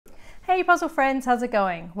Hey puzzle friends, how's it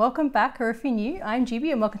going? Welcome back, or if you're new, I'm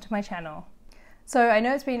GB and welcome to my channel. So I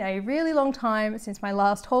know it's been a really long time since my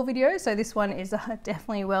last haul video, so this one is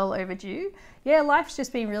definitely well overdue. Yeah, life's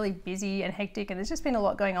just been really busy and hectic and there's just been a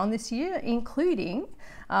lot going on this year, including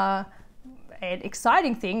an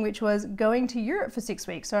exciting thing, which was going to Europe for 6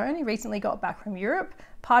 weeks. So I only recently got back from Europe.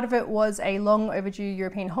 Part of it was a long overdue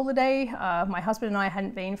European holiday. My husband and I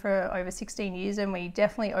hadn't been for over 16 years and we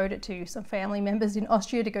definitely owed it to some family members in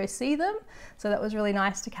Austria to go see them. So that was really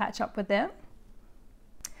nice to catch up with them.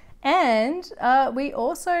 And we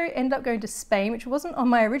also ended up going to Spain, which wasn't on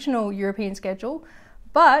my original European schedule,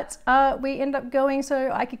 but we ended up going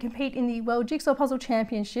so I could compete in the World Jigsaw Puzzle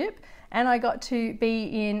Championship, and I got to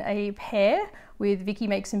be in a pair with Vicky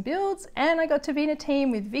Makes and Builds, and I got to be in a team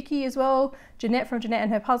with Vicky as well, Jeanette from Jeanette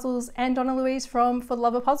and Her Puzzles, and Donna Louise from For the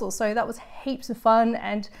Love of Puzzles. So that was heaps of fun,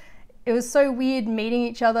 and it was so weird meeting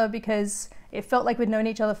each other because it felt like we'd known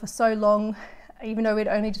each other for so long, even though we'd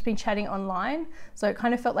only just been chatting online. So it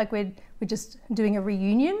kind of felt like we're just doing a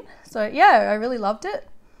reunion. So yeah, I really loved it.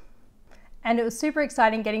 And it was super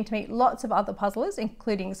exciting getting to meet lots of other puzzlers,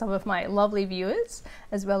 including some of my lovely viewers,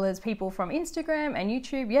 as well as people from Instagram and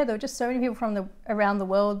YouTube. Yeah, there were just so many people from around the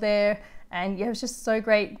world there. And yeah, it was just so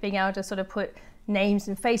great being able to sort of put names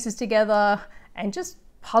and faces together and just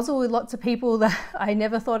puzzle with lots of people that I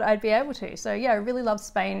never thought I'd be able to. So yeah, I really loved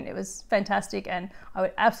Spain. It was fantastic and I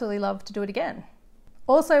would absolutely love to do it again.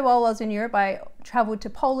 Also, while I was in Europe, I traveled to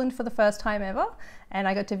Poland for the first time ever, and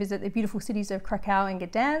I got to visit the beautiful cities of Krakow and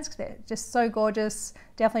Gdansk. They're just so gorgeous.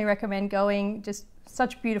 Definitely recommend going, just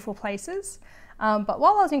such beautiful places. But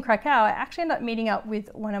while I was in Krakow, I actually ended up meeting up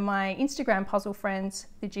with one of my Instagram puzzle friends,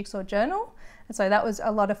 the Jigsaw Journal. And so that was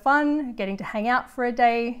a lot of fun, getting to hang out for a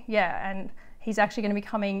day. Yeah, and he's actually going to be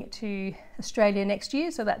coming to Australia next year,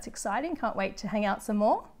 so that's exciting. Can't wait to hang out some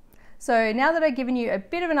more. So now that I've given you a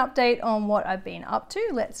bit of an update on what I've been up to,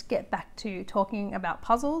 let's get back to talking about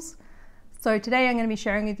puzzles. So today I'm going to be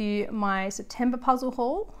sharing with you my September puzzle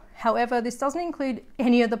haul. However, this doesn't include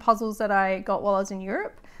any of the puzzles that I got while I was in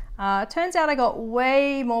Europe. Turns out I got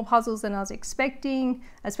way more puzzles than I was expecting,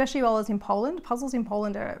 especially while I was in Poland. Puzzles in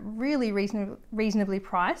Poland are really reasonably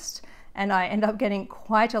priced, and I end up getting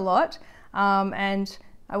quite a lot. And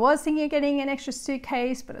I was thinking of getting an extra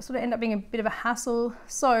suitcase, but it sort of ended up being a bit of a hassle.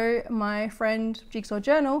 So my friend Jigsaw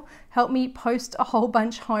Journal helped me post a whole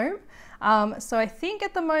bunch home. So I think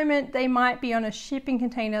at the moment they might be on a shipping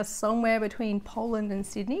container somewhere between Poland and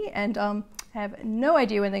Sydney, and I have no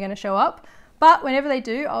idea when they're going to show up. But whenever they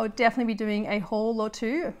do, I'll definitely be doing a haul or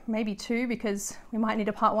two, maybe two, because we might need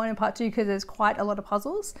a part one and part two because there's quite a lot of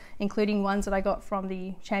puzzles, including ones that I got from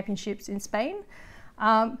the championships in Spain.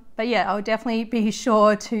 But yeah, I'll definitely be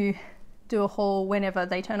sure to do a haul whenever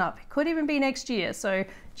they turn up. It could even be next year, so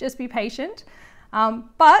just be patient.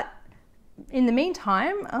 But in the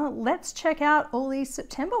meantime, let's check out all these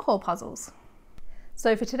September haul puzzles.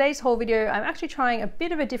 So for today's haul video, I'm actually trying a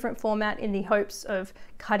bit of a different format in the hopes of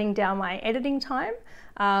cutting down my editing time.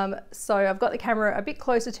 So I've got the camera a bit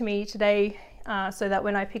closer to me today, so that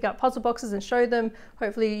when I pick up puzzle boxes and show them,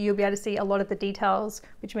 hopefully you'll be able to see a lot of the details,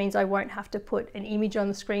 which means I won't have to put an image on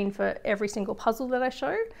the screen for every single puzzle that I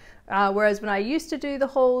show. Whereas when I used to do the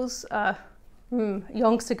hauls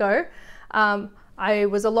yonks ago, I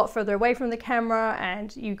was a lot further away from the camera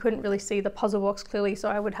and you couldn't really see the puzzle box clearly, so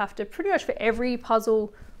I would have to pretty much for every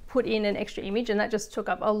puzzle put in an extra image, and that just took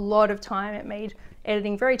up a lot of time. It made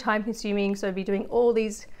editing very time consuming, so I'd be doing all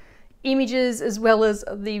these images as well as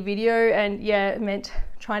the video, and yeah, it meant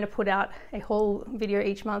trying to put out a whole video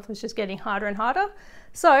each month was just getting harder and harder.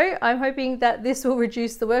 So I'm hoping that this will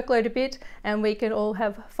reduce the workload a bit and we can all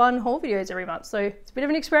have fun haul videos every month. So it's a bit of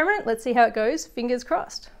an experiment. Let's see how it goes. Fingers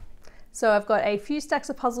crossed. So I've got a few stacks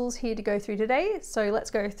of puzzles here to go through today. So let's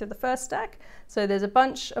go through the first stack. So there's a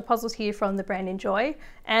bunch of puzzles here from the brand Enjoy,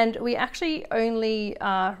 and we actually only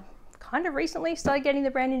kind of recently started getting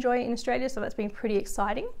the brand Enjoy in Australia, so that's been pretty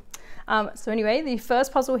exciting. So anyway, the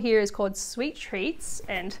first puzzle here is called Sweet Treats,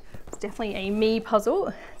 and it's definitely a me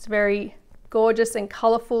puzzle. It's very gorgeous and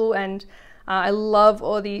colorful, and I love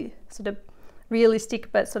all the sort of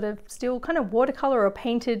realistic but sort of still kind of watercolor or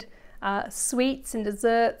painted sweets and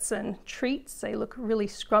desserts and treats. They look really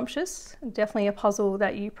scrumptious. Definitely a puzzle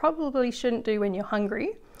that you probably shouldn't do when you're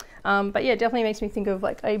hungry. But yeah, it definitely makes me think of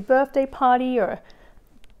like a birthday party or a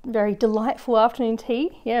very delightful afternoon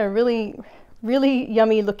tea. Yeah, really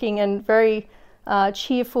yummy looking and very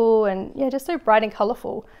cheerful, and yeah, just so bright and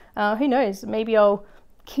colorful. Who knows, maybe I'll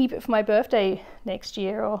keep it for my birthday next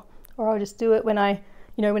year, or I'll just do it when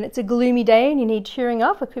when it's a gloomy day and you need cheering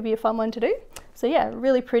up. It could be a fun one to do. So yeah,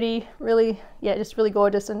 really pretty, really, yeah, just really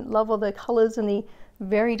gorgeous, and love all the colors and the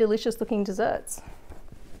very delicious looking desserts.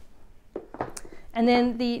 And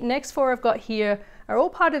then the next 4 I've got here are all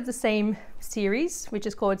part of the same series, which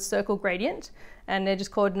is called Circle Gradient. And they're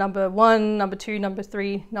just called number 1, number 2, number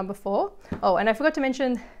 3, number 4. Oh, and I forgot to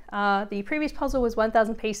mention the previous puzzle was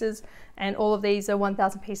 1,000 pieces, and all of these are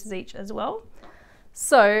 1,000 pieces each as well.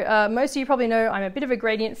 So most of you probably know I'm a bit of a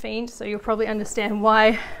gradient fiend, so you'll probably understand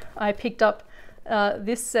why I picked up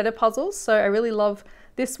this set of puzzles. So I really love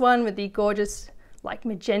this one with the gorgeous like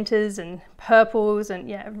magentas and purples, and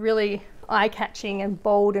yeah, really eye-catching and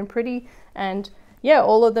bold and pretty. And yeah,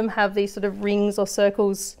 all of them have these sort of rings or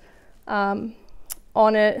circles on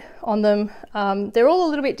them. They're all a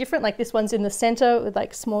little bit different. Like this one's in the center with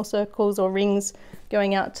like small circles or rings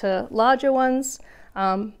going out to larger ones.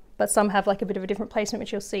 But some have like a bit of a different placement,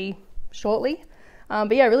 which you'll see shortly.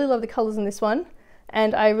 But yeah, I really love the colors in this one.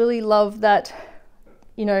 And I really love that,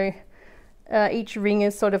 you know, each ring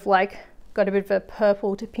is sort of like got a bit of a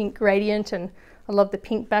purple to pink gradient, and I love the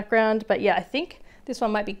pink background. But yeah, I think this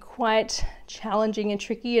one might be quite challenging and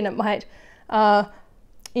tricky, and it might,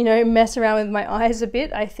 you know, mess around with my eyes a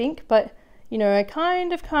bit, I think. But, you know, I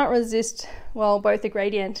kind of can't resist, well, both a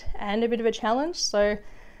gradient and a bit of a challenge. So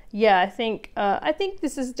yeah, I think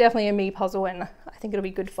this is definitely a me puzzle, and I think it'll be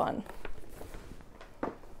good fun.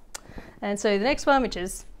 And so the next one, which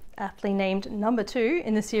is aptly named number 2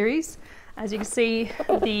 in the series, as you can see,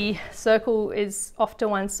 the circle is off to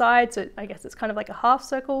one side, so I guess it's kind of like a half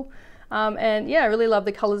circle. And yeah, I really love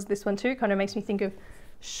the colors of this one too. Kind of makes me think of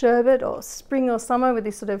sherbet or spring or summer with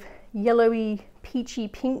this sort of yellowy, peachy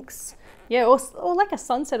pinks. Yeah, or like a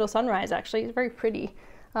sunset or sunrise actually. It's very pretty.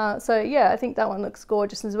 So yeah, I think that one looks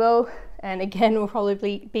gorgeous as well. And again, will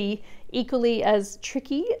probably be equally as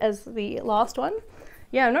tricky as the last one.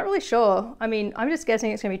 Yeah, I'm not really sure. I mean, I'm just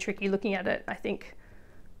guessing it's gonna be tricky looking at it. I think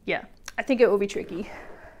it will be tricky.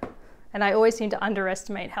 And I always seem to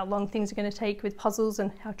underestimate how long things are going to take with puzzles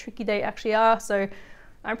and how tricky they actually are. So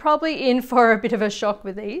I'm probably in for a bit of a shock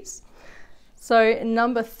with these. So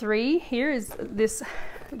number 3 here is this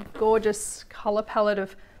gorgeous color palette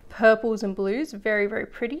of purples and blues. Very, very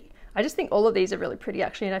pretty. I just think all of these are really pretty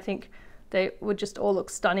actually, and I think they would just all look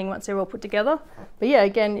stunning once they're all put together. But yeah,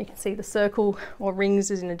 again, you can see the circle or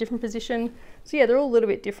rings is in a different position. So yeah, they're all a little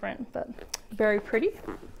bit different, but very pretty.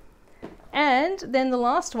 And then the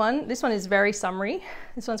last one, this one is very summery.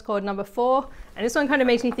 This one's called number 4. And this one kind of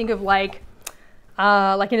makes me think of like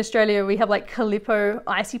in Australia, we have like Calippo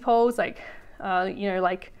icy poles, like, you know,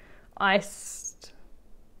 like iced,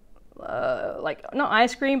 like not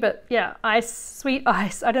ice cream, but yeah, sweet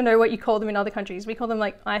ice. I don't know what you call them in other countries. We call them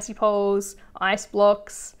like icy poles, ice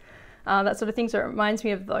blocks, that sort of thing. So it reminds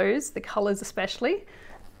me of those, the colors especially.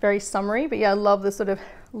 Very summery, but yeah, I love the sort of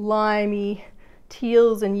limey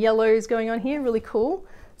teals and yellows going on here, really cool.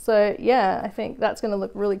 So yeah, I think that's going to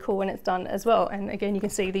look really cool when it's done as well. And again, you can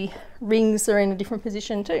see the rings are in a different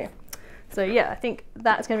position too. So yeah, I think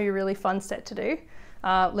that's going to be a really fun set to do.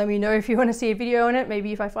 Let me know if you want to see a video on it.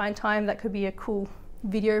 Maybe if I find time, that could be a cool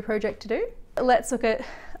video project to do. Let's look at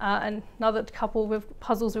another couple of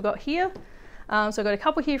puzzles we've got here. So I've got a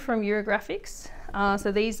couple here from Eurographics.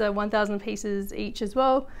 So these are 1,000 pieces each as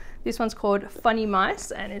well. This one's called Funny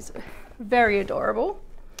Mice, and it's very adorable.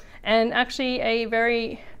 And actually a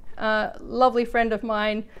very lovely friend of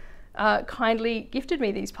mine kindly gifted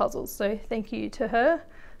me these puzzles, so thank you to her.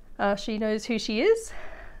 She knows who she is.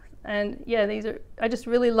 And yeah, these are, I just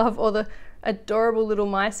really love all the adorable little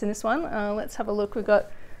mice in this one. Let's have a look. We've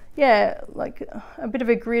got, yeah, like a bit of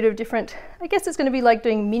a grid of different, I guess it's going to be like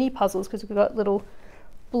doing mini puzzles, because we've got little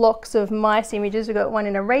blocks of mice images. We've got one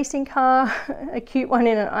in a racing car, a cute one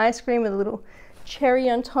in an ice cream with a little cherry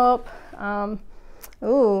on top.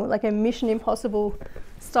 Oh, like a Mission Impossible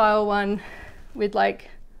style one with like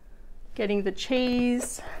getting the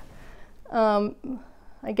cheese.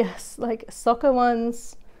 I guess like soccer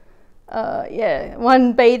ones. Yeah,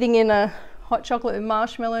 one bathing in a hot chocolate with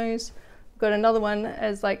marshmallows. We've got another one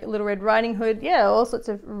as like a Little Red Riding Hood. Yeah, all sorts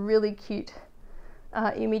of really cute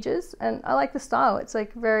images, and I like the style. It's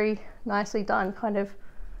like very nicely done, kind of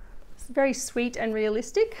very sweet and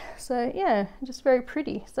realistic. So yeah, just very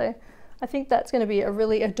pretty. So I think that's going to be a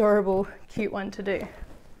really adorable, cute one to do.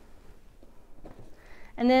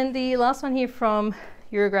 And then the last one here from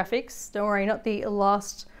Eurographics, don't worry, not the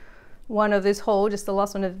last one of this haul, just the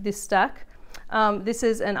last one of this stack. This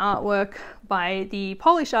is an artwork by the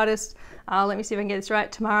Polish artist, let me see if I can get this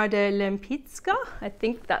right, Tamara de Lempicka, I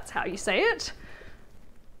think that's how you say it.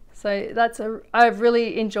 So I've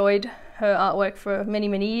really enjoyed her artwork for many,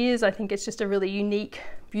 many years. I think it's just a really unique,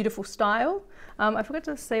 beautiful style. I forgot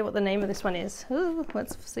to say what the name of this one is. Ooh,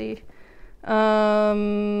 let's see.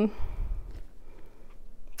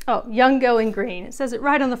 Oh, young girl in green. It says it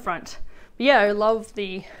right on the front. But yeah, I love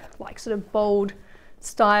the like sort of bold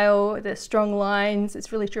style, the strong lines.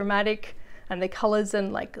 It's really dramatic, and the colors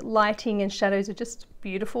and like lighting and shadows are just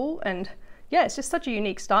beautiful. And yeah, it's just such a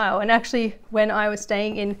unique style. And actually, when I was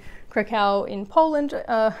staying in Krakow in Poland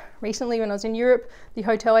recently, when I was in Europe, the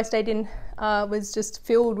hotel I stayed in was just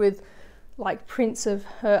filled with like prints of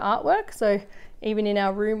her artwork. So even in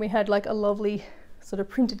our room, we had like a lovely sort of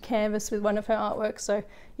printed canvas with one of her artworks. So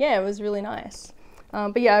yeah, it was really nice.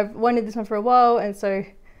 But yeah, I've wanted this one for a while, and so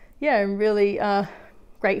yeah, I'm really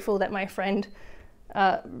grateful that my friend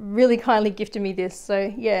really kindly gifted me this.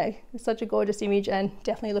 So yeah, it's such a gorgeous image, and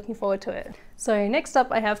definitely looking forward to it. So next up,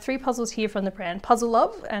 I have 3 puzzles here from the brand Puzzle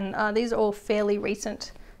Love, and these are all fairly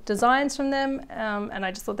recent designs from them, and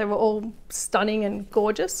I just thought they were all stunning and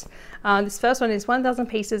gorgeous. This first one is 1,000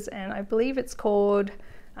 pieces, and I believe it's called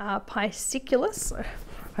Pisciculus.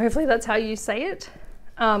 Hopefully that's how you say it.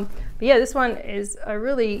 But yeah, this one is a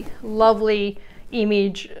really lovely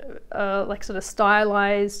image, like sort of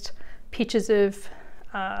stylized pictures of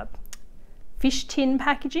fish tin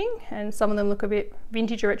packaging, and some of them look a bit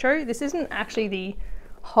vintage or retro. This isn't actually the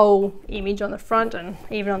whole image on the front, and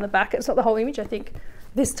even on the back it's not the whole image. I think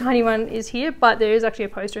this tiny one is here, but there is actually a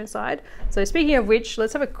poster inside. So speaking of which,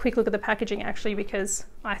 let's have a quick look at the packaging actually, because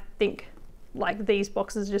I think like these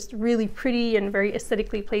boxes are just really pretty and very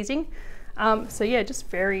aesthetically pleasing. So yeah, just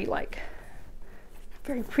very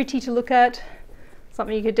pretty to look at,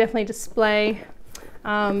 something you could definitely display.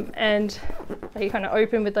 And they kind of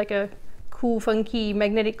open with like a cool funky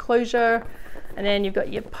magnetic closure, and then you've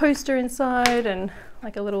got your poster inside and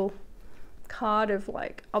like a little card of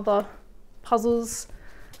like other puzzles,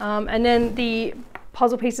 and then the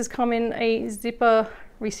puzzle pieces come in a zipper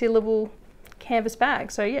resealable canvas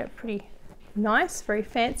bag. So yeah, pretty nice, very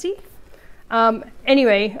fancy.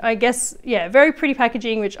 Anyway, I guess yeah, very pretty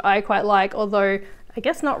packaging, which I quite like, although I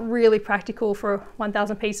guess not really practical for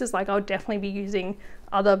 1,000 pieces. Like I'll definitely be using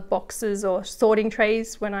other boxes or sorting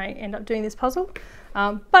trays when I end up doing this puzzle,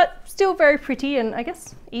 but still very pretty, and I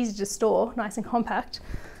guess easy to store, nice and compact.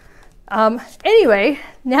 Anyway,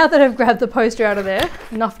 now that I've grabbed the poster out of there,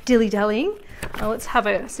 enough dilly-dallying. Let's have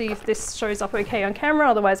a see if this shows up okay on camera,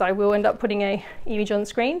 otherwise I will end up putting a image on the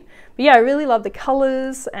screen. But yeah, I really love the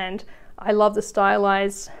colors, and I love the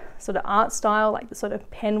stylized sort of art style, like the sort of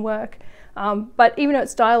pen work. But even though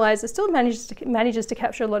it's stylized, it still manages to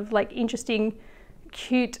capture a lot of like interesting,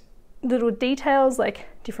 cute little details, like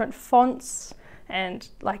different fonts and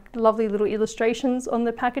like lovely little illustrations on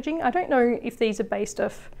the packaging. I don't know if these are based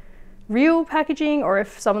off real packaging or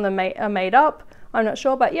if some of them are made up. I'm not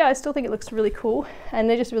sure, but yeah, I still think it looks really cool, and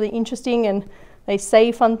they're just really interesting, and they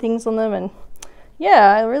say fun things on them, and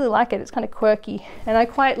yeah, I really like it. It's kind of quirky, and I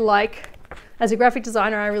quite like, as a graphic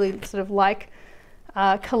designer, I really sort of like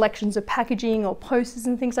collections of packaging or posters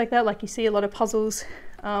and things like that. Like you see a lot of puzzles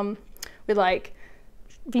with like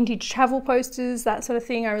vintage travel posters, that sort of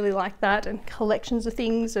thing. I really like that, and collections of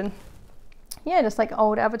things, and yeah, just like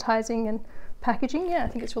old advertising and packaging. Yeah, I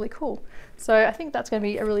think it's really cool. So I think that's going to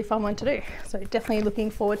be a really fun one to do. So definitely looking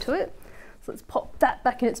forward to it. So let's pop that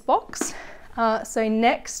back in its box. So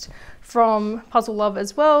next from Puzzle Love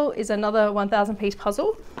as well is another 1,000 piece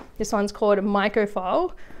puzzle. This one's called a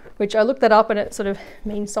Mycophile, which I looked that up, and it sort of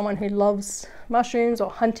means someone who loves mushrooms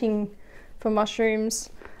or hunting for mushrooms.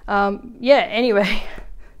 Yeah, anyway,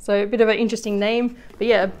 so a bit of an interesting name, but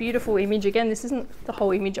yeah, a beautiful image. Again, this isn't the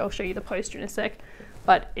whole image. I'll show you the poster in a sec,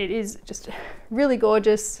 but it is just really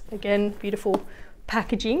gorgeous. Again, beautiful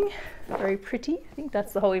packaging, very pretty. I think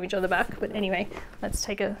that's the whole image on the back, but anyway, let's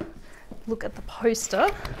take a look at the poster.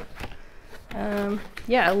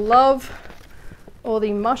 Yeah, I love all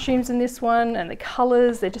the mushrooms in this one, and the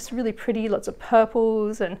colors, they're just really pretty. Lots of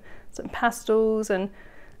purples and some pastels, and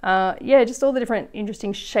yeah, just all the different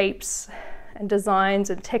interesting shapes and designs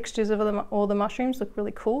and textures of them. All the mushrooms look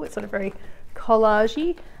really cool. It's sort of very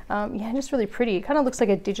collagey. Yeah, just really pretty. It kind of looks like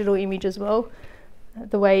a digital image as well,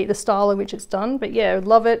 the style in which it's done. But yeah,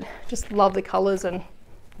 love it. Just love the colors, and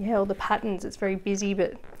yeah, all the patterns. It's very busy,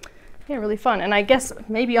 but yeah, really fun. And I guess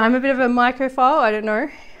maybe I'm a bit of a mycophile, I don't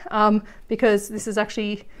know, because this is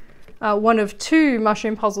actually one of 2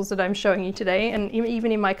 mushroom puzzles that I'm showing you today. And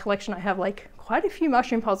even in my collection, I have like quite a few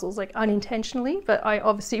mushroom puzzles, like unintentionally, but I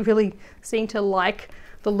obviously really seem to like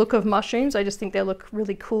the look of mushrooms. I just think they look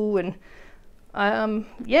really cool, and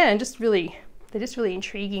yeah, and just really, they're just really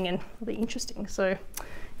intriguing and really interesting. So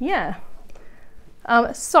yeah.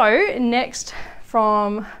 So next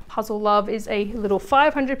from Puzzle Love is a little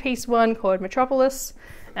 500 piece one called Metropolis,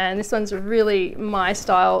 and this one's really my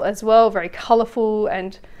style as well, very colorful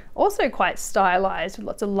and also quite stylized with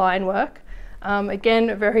lots of line work. Again,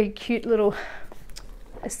 a very cute little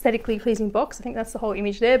aesthetically pleasing box. I think that's the whole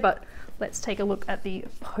image there, but let's take a look at the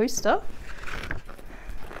poster.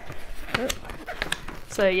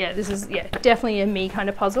 So yeah, this is definitely a me kind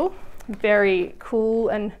of puzzle. Very cool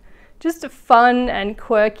and just fun and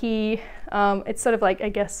quirky. It's sort of like, I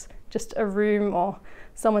guess, just a room or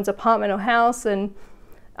someone's apartment or house, and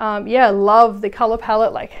yeah, I love the color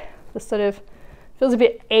palette. Like the sort of feels a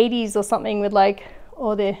bit 80s or something with like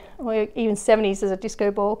or even 70s as a disco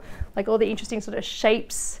ball, like all the interesting sort of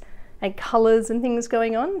shapes and colors and things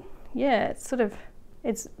going on. Yeah,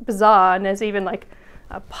 it's bizarre, and there's even like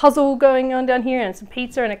a puzzle going on down here and some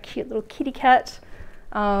pizza and a cute little kitty cat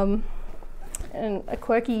and a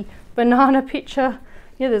quirky banana picture.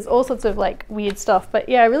 Yeah, there's all sorts of like weird stuff, but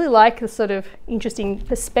yeah, I really like the sort of interesting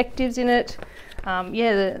perspectives in it.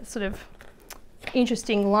 Yeah, the sort of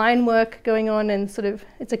interesting line work going on, and sort of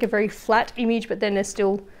it's like a very flat image, but then there's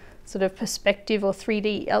still sort of perspective or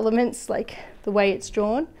 3D elements, like the way it's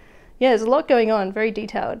drawn. Yeah, there's a lot going on, very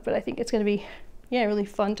detailed, but I think it's going to be really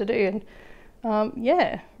fun to do, and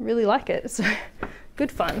yeah, really like it. So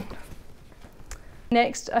good fun.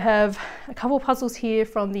 Next, I have a couple puzzles here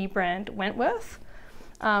from the brand Wentworth.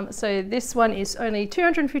 So this one is only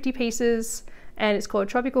 250 pieces, and it's called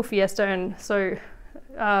Tropical Fiesta. And so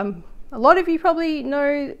a lot of you probably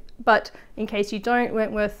know, but in case you don't,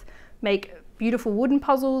 Wentworth make beautiful wooden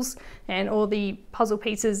puzzles, and all the puzzle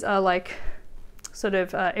pieces are like sort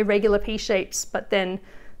of irregular piece shapes, but then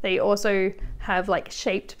they also have like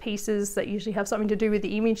shaped pieces that usually have something to do with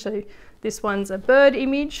the image. So this one's a bird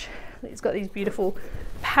image. It's got these beautiful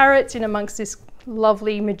parrots in amongst this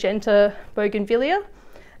lovely magenta bougainvillea.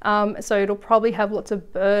 So it'll probably have lots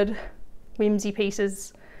of bird whimsy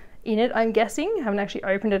pieces in it, I'm guessing. I haven't actually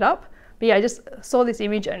opened it up. But yeah, I just saw this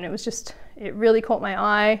image and it really caught my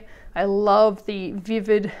eye. I love the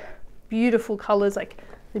vivid, beautiful colors, like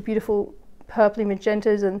the beautiful purpley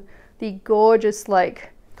magentas and the gorgeous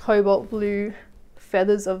like cobalt blue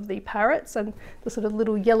feathers of the parrots and the sort of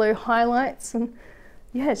little yellow highlights. And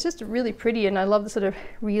yeah, it's just really pretty, and I love the sort of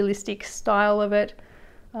realistic style of it.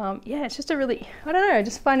 Yeah, it's just I don't know, I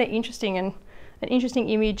just find it interesting, and an interesting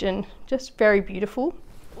image, and just very beautiful.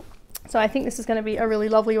 So I think this is going to be a really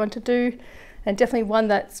lovely one to do, and definitely one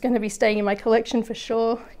that's going to be staying in my collection for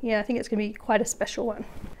sure. Yeah, I think it's going to be quite a special one.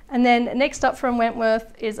 And then next up from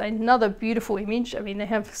Wentworth is another beautiful image. I mean, they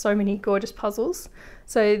have so many gorgeous puzzles.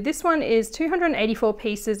 So this one is 284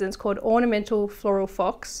 pieces, and it's called Ornamental Floral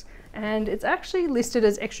Fox. And it's actually listed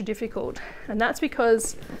as extra difficult, and that's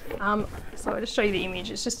because, so I'll just show you the image.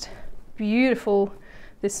 It's just beautiful,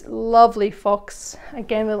 this lovely fox,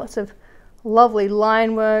 again with lots of lovely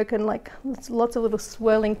line work and like lots of little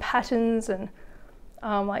swirling patterns and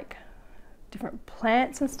like different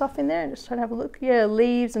plants and stuff in there. And just trying to have a look. Yeah,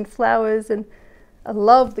 leaves and flowers, and I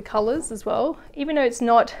love the colors as well. Even though it's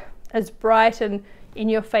not as bright and in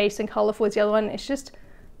your face and colorful as the other one, it's just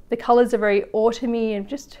the colors are very autumny and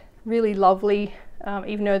just really lovely,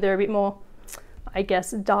 even though they're a bit more, I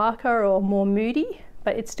guess, darker or more moody,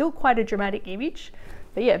 but it's still quite a dramatic image.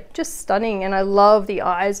 But yeah, just stunning, and I love the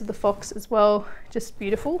eyes of the fox as well, just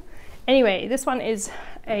beautiful. Anyway, this one is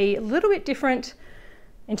a little bit different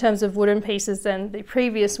in terms of wooden pieces than the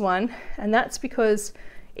previous one, and that's because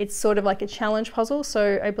it's sort of like a challenge puzzle.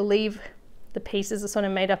 So I believe the pieces are sort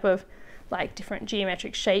of made up of like different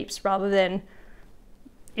geometric shapes rather than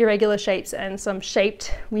irregular shapes and some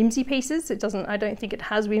shaped whimsy pieces. I don't think it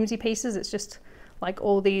has whimsy pieces. It's just like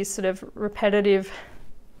all these sort of repetitive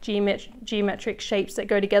geometric shapes that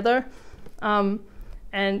go together. And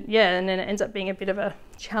yeah, and then it ends up being a bit of a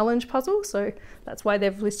challenge puzzle. So that's why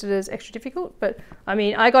they've listed it as extra difficult. But I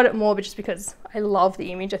mean, I got it more but just because I love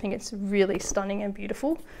the image. I think it's really stunning and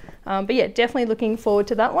beautiful. But yeah, definitely looking forward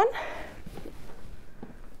to that one.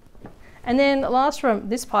 And then last from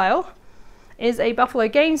this pile is a Buffalo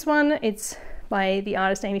Games one. It's by the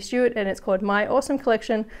artist Amy Stewart, and it's called My Awesome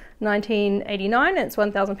Collection 1989, and it's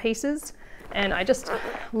 1,000 pieces. And I just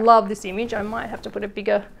love this image. I might have to put a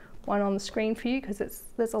bigger one on the screen for you because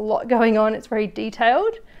there's a lot going on. It's very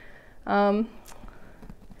detailed. But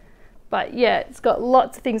yeah, it's got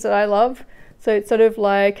lots of things that I love. So it's sort of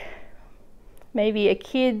like maybe a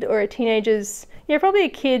kid or a teenager's, yeah, probably a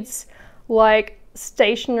kid's like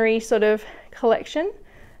stationery sort of collection.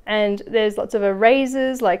 And there's lots of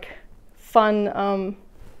erasers, like fun,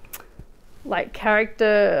 like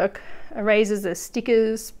character erasers, there's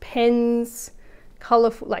stickers, pens,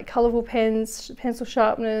 colorful pens, pencil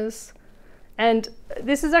sharpeners. And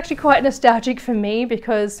this is actually quite nostalgic for me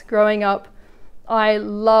because growing up,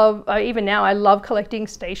 even now, I love collecting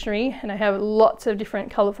stationery, and I have lots of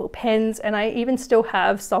different colourful pens, and I even still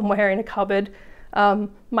have somewhere in a cupboard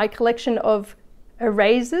my collection of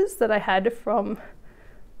erasers that I had from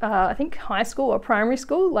I think high school or primary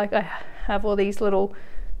school. Like I have all these little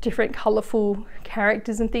different colourful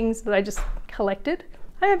characters and things that I just collected.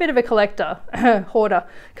 I'm a bit of a collector,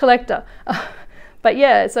 collector. But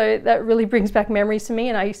yeah, so that really brings back memories to me,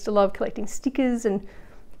 and I used to love collecting stickers and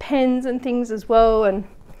pens and things as well. And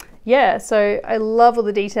yeah, so I love all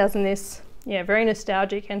the details in this. Yeah, very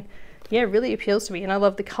nostalgic, and yeah, really appeals to me. And I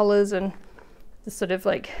love the colours and the sort of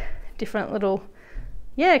like different little,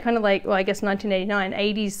 yeah, kind of like, well, I guess 1989,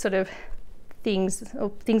 80s sort of things,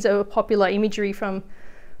 or things that were popular imagery from,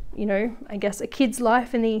 you know, I guess a kid's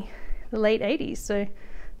life in the late 80s. So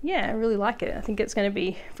yeah, I really like it. I think it's going to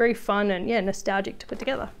be very fun and yeah, nostalgic to put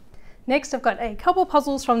together. Next, I've got a couple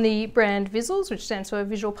puzzles from the brand Visuals, which stands for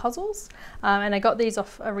Visual Puzzles. And I got these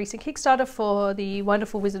off a recent Kickstarter for the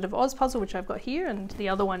Wonderful Wizard of Oz puzzle, which I've got here. And the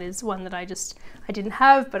other one is one that I didn't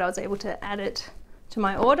have, but I was able to add it to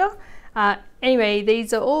my order. Anyway,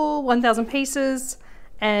 these are all 1,000 pieces,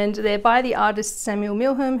 and they're by the artist Samuel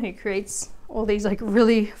Milham, who creates all these like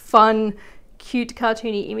really fun, cute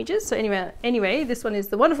cartoony images. So anyway, this one is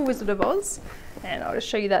the Wonderful Wizard of Oz, and I'll just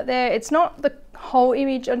show you that there. It's not the whole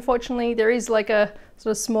image, unfortunately. There is like a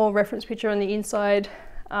sort of small reference picture on the inside,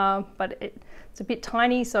 but it's a bit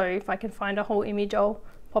tiny, so if I can find a whole image, I'll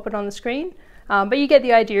pop it on the screen. But you get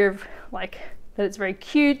the idea of like that it's very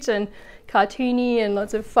cute and cartoony and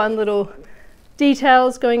lots of fun little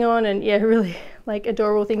details going on, and yeah, really like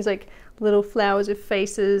adorable things like little flowers with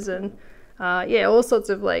faces and yeah, all sorts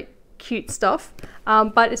of like cute stuff.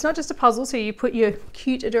 But it's not just a puzzle, so you put your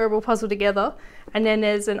cute adorable puzzle together, and then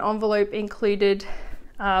there's an envelope included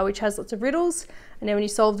which has lots of riddles, and then when you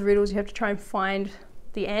solve the riddles you have to try and find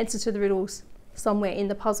the answers to the riddles somewhere in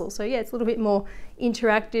the puzzle. So yeah, it's a little bit more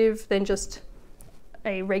interactive than just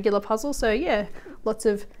a regular puzzle. So yeah, lots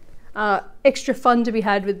of extra fun to be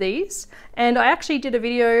had with these. And I actually did a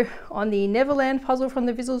video on the Neverland puzzle from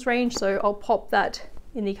the Visuals range, so I'll pop that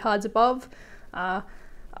in the cards above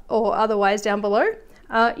or otherwise down below.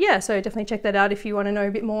 Yeah, so definitely check that out if you want to know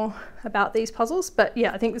a bit more about these puzzles. But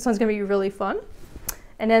yeah, I think this one's going to be really fun.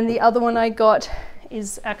 And then the other one I got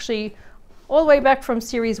is actually all the way back from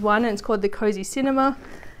series 1, and it's called the Cozy Cinema.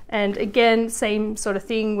 And again, same sort of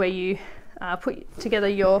thing where you put together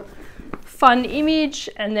your fun image,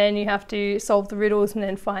 and then you have to solve the riddles and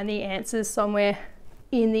then find the answers somewhere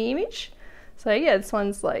in the image. So yeah, this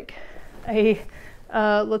one's like a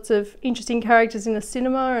lots of interesting characters in the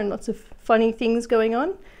cinema and lots of funny things going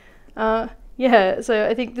on. Yeah, so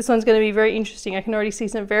I think this one's going to be very interesting. I can already see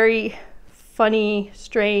some very funny,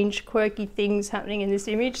 strange, quirky things happening in this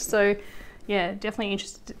image. So yeah, definitely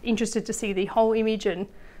interested to see the whole image and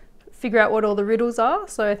figure out what all the riddles are.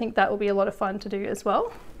 So I think that will be a lot of fun to do as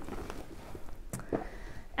well.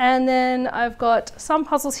 And then I've got some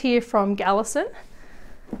puzzles here from Gallison.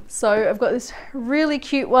 So I've got this really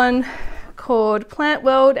cute one called Plant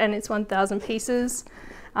World, and it's 1,000 pieces.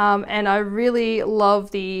 And I really love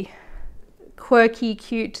the quirky,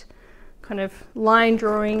 cute kind of line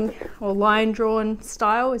drawing or line drawn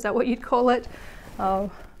style. Is that what you'd call it? Let's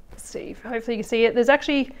see, hopefully you can see it. There's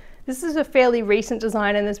actually, this is a fairly recent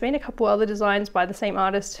design, and there's been a couple other designs by the same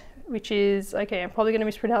artist, which is, okay, I'm probably going to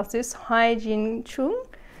mispronounce this, Hai Jin Chung.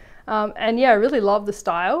 And yeah, I really love the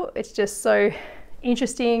style. It's just so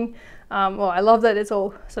interesting. Well, I love that it's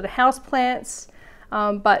all sort of house plants,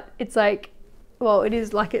 but it's like, well, it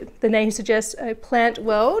is like the name suggests, a plant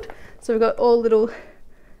world. So we've got all little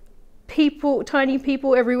people, tiny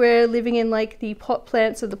people everywhere living in like the pot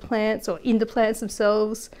plants of the plants or in the plants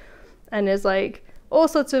themselves. And there's like all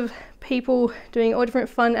sorts of people doing all different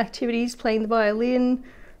fun activities, playing the violin,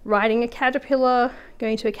 riding a caterpillar,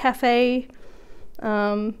 going to a cafe,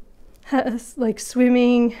 like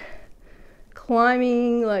swimming,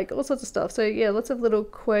 climbing, like all sorts of stuff. So yeah, lots of little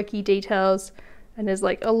quirky details, and there's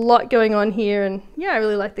like a lot going on here. And yeah, I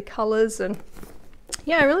really like the colors, and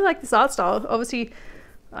yeah, I really like this art style. Obviously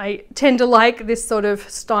I tend to like this sort of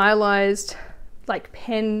stylized, like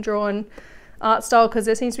pen drawn art style, because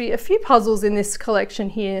there seems to be a few puzzles in this collection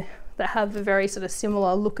here that have a very sort of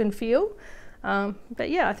similar look and feel. But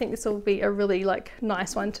yeah, I think this will be a really like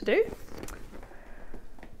nice one to do.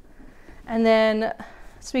 And then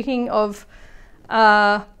speaking of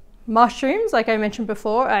mushrooms, like I mentioned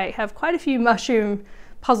before, I have quite a few mushroom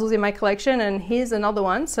puzzles in my collection, and here's another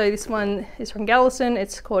one. So this one is from Gallison.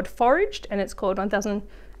 It's called Foraged, and it's called 1,000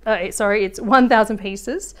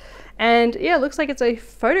 pieces. And yeah, it looks like it's a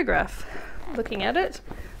photograph looking at it.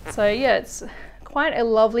 So yeah, it's quite a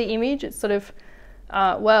lovely image. It's sort of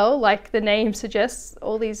well, like the name suggests,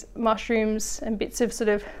 all these mushrooms and bits of sort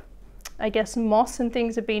of, I guess, moss and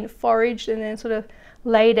things have been foraged and then sort of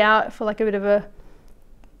laid out for like a bit of a,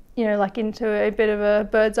 you know, like into a bit of a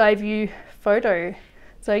bird's eye view photo.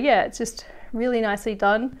 So yeah, it's just really nicely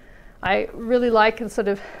done. I really like the sort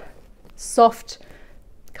of soft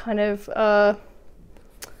kind of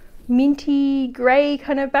minty grey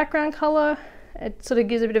kind of background colour. It sort of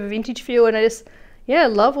gives a bit of a vintage feel, and I just, yeah,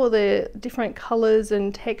 love all the different colours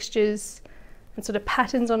and textures and sort of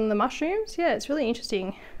patterns on the mushrooms. Yeah, it's really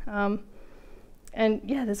interesting. And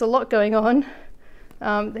yeah, there's a lot going on.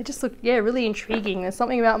 They just look, yeah, really intriguing. There's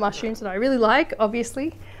something about mushrooms that I really like,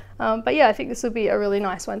 obviously. But yeah, I think this will be a really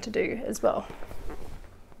nice one to do as well.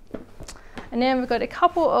 And then we've got a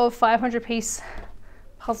couple of 500 piece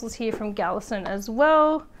puzzles here from Gallison as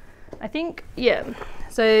well. I think, yeah.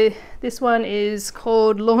 So this one is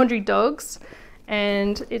called Laundry Dogs,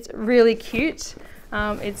 and it's really cute.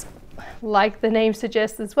 It's like the name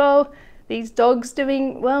suggests as well. These dogs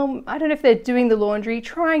doing, well, I don't know if they're doing the laundry,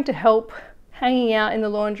 trying to help, hanging out in the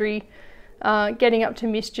laundry, getting up to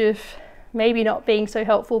mischief, maybe not being so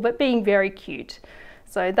helpful, but being very cute.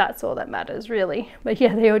 So that's all that matters, really. But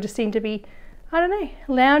yeah, they all just seem to be, I don't know,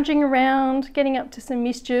 lounging around, getting up to some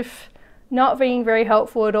mischief, not being very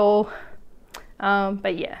helpful at all.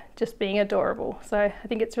 But yeah, just being adorable. So I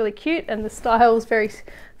think it's really cute, and the style is very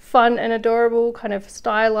fun and adorable, kind of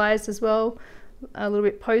stylized as well, a little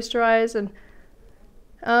bit posterized.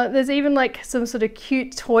 And there's even like some sort of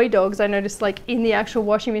cute toy dogs I noticed, like in the actual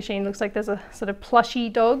washing machine. Looks like there's a sort of plushy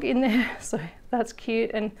dog in there, so that's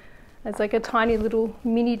cute. And there's like a tiny little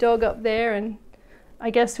mini dog up there, and I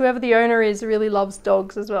guess whoever the owner is really loves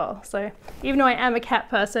dogs as well. So even though I am a cat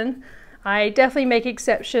person, I definitely make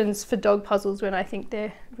exceptions for dog puzzles when I think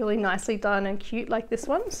they're really nicely done and cute like this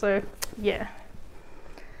one. So yeah.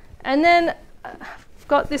 And then I've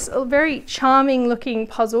got this very charming looking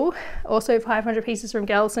puzzle, also 500 pieces from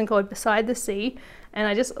Gallison, called Beside the Sea. And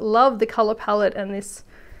I just love the color palette and this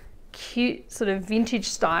cute sort of vintage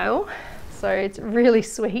style. So it's really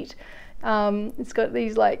sweet. It's got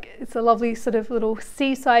these, like, it's a lovely sort of little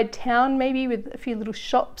seaside town maybe with a few little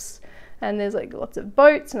shops, and there's like lots of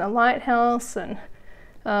boats and a lighthouse and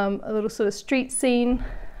a little sort of street scene.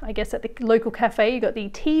 I guess at the local cafe you got the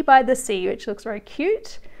Tea by the Sea, which looks very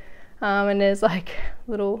cute. And there's like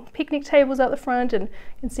little picnic tables out the front, and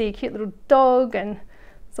you can see a cute little dog, and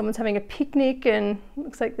someone's having a picnic, and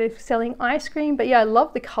looks like they're selling ice cream. But yeah, I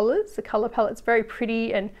love the colors. The color palette's very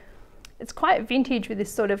pretty, and it's quite vintage with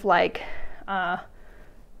this sort of like kind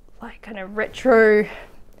of retro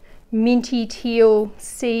minty teal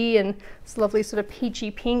sea, and this lovely sort of peachy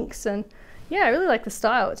pinks. And yeah, I really like the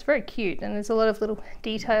style. It's very cute, and there's a lot of little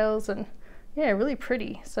details, and yeah, really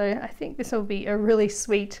pretty. So I think this will be a really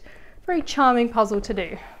sweet, very charming puzzle to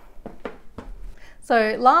do.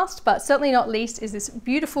 So last but certainly not least is this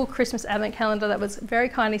beautiful Christmas advent calendar that was very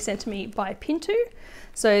kindly sent to me by PINTOO.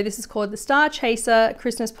 So this is called the Star Chaser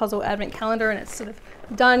Christmas Puzzle Advent Calendar, and it's sort of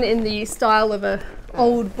done in the style of an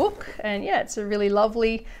old book. And yeah, it's a really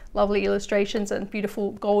lovely illustrations and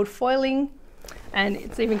beautiful gold foiling. And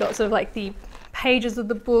it's even got sort of like the pages of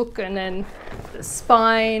the book, and then the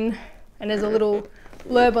spine, and there's a little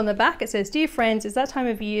blurb on the back. It says, "Dear friends, it's that time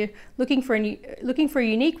of year, looking for a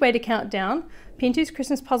unique way to count down. PINTOO's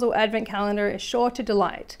Christmas Puzzle Advent Calendar is sure to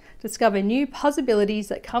delight. Discover new possibilities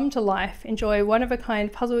that come to life. Enjoy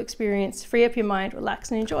one-of-a-kind puzzle experience. Free up your mind,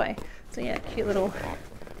 relax and enjoy." So yeah, cute little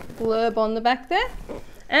blurb on the back there.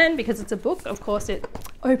 And because it's a book, of course, it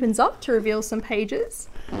opens up to reveal some pages.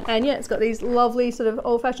 And yeah, it's got these lovely sort of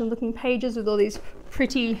old-fashioned looking pages with all these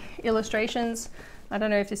pretty illustrations. I don't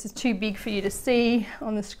know if this is too big for you to see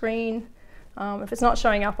on the screen. If it's not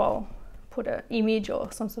showing up, I'll put an image or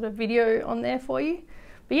some sort of video on there for you.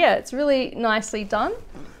 But yeah, it's really nicely done.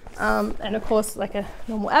 And of course, like a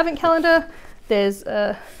normal advent calendar, there's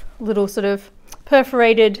a little sort of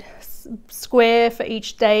perforated square for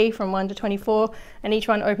each day from 1 to 24, and each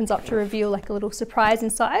one opens up to reveal like a little surprise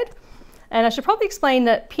inside. And I should probably explain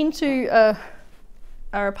that PINTOO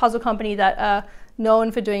are a puzzle company that are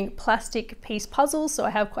known for doing plastic piece puzzles. So I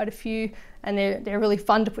have quite a few, and they're really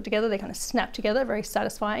fun to put together. They kind of snap together, very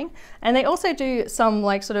satisfying. And they also do some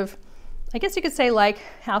like sort of, I guess you could say like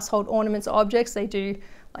household ornaments or objects. They do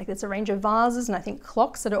like, there's a range of vases and I think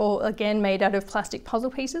clocks that are all again made out of plastic puzzle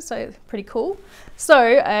pieces, so pretty cool.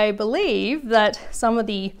 So I believe that some of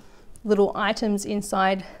the little items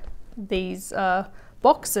inside these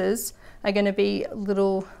boxes are going to be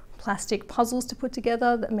little plastic puzzles to put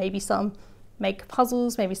together, that maybe some make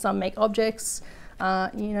puzzles, maybe some make objects.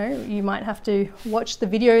 You know, you might have to watch the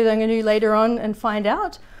video that I'm going to do later on and find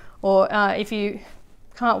out. Or if you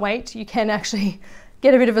can't wait. You can actually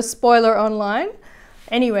get a bit of a spoiler online.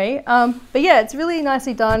 Anyway, but yeah, it's really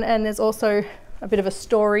nicely done, and there's also a bit of a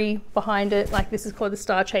story behind it. Like, this is called the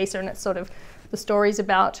Star Chaser, and it's sort of the stories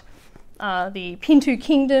about the PINTOO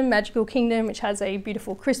kingdom, magical kingdom, which has a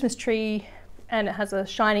beautiful Christmas tree, and it has a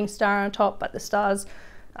shining star on top, but the star's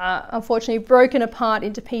unfortunately broken apart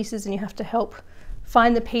into pieces, and you have to help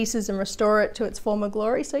find the pieces and restore it to its former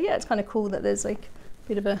glory. So yeah, it's kind of cool that there's like a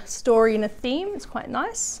bit of a story and a theme. It's quite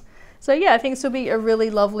nice. So yeah, I think this will be a really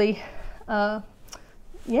lovely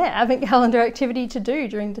advent calendar activity to do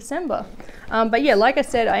during December. But yeah, like I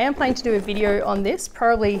said, I am planning to do a video on this,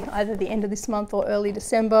 probably either the end of this month or early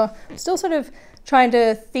December. I'm still sort of trying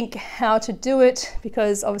to think how to do it,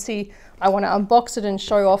 because obviously I want to unbox it and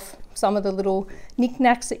show off some of the little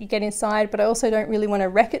knickknacks that you get inside, but I also don't really want to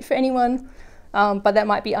wreck it for anyone, but that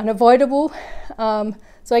might be unavoidable.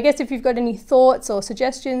 So I guess if you've got any thoughts or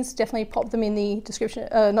suggestions, definitely pop them in the description,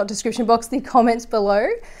 not description box, the comments below,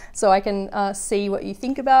 so I can see what you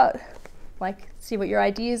think about, like see what your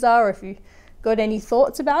ideas are, or if you've got any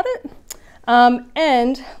thoughts about it.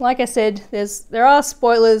 And like I said, there are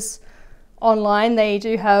spoilers online. They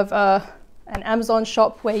do have an Amazon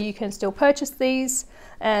shop where you can still purchase these,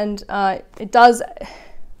 and it does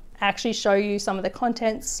actually show you some of the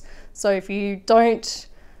contents. So if you don't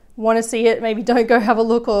want to see it, maybe don't go have a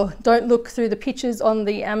look, or don't look through the pictures on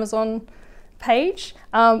the Amazon page.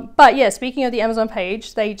 But yeah, speaking of the Amazon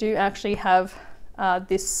page, they do actually have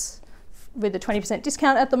this with a 20%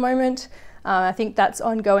 discount at the moment. I think that's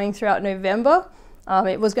ongoing throughout November.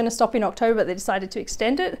 It was going to stop in October, but they decided to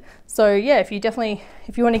extend it. So yeah, if you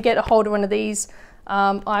want to get a hold of one of these,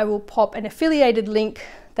 I will pop an affiliated link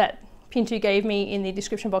that PINTOO gave me in the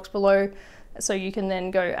description box below, so you can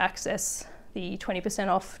then go access the 20%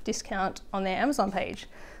 off discount on their Amazon page.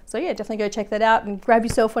 So yeah, definitely go check that out and grab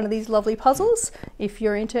yourself one of these lovely puzzles if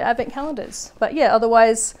you're into advent calendars. But yeah,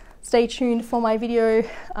 otherwise stay tuned for my video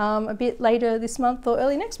a bit later this month or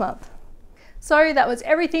early next month. So that was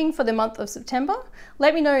everything for the month of September.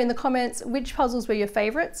 Let me know in the comments which puzzles were your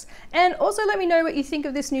favorites, and also let me know what you think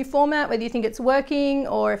of this new format, whether you think it's working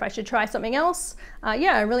or if I should try something else.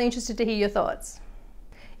 Yeah, I'm really interested to hear your thoughts.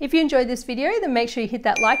 If you enjoyed this video, then make sure you hit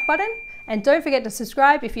that like button, and don't forget to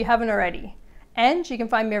subscribe if you haven't already. And you can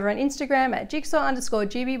find me over on Instagram at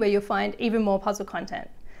jigsaw_GB, where you'll find even more puzzle content.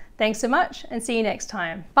 Thanks so much, and see you next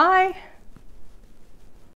time. Bye!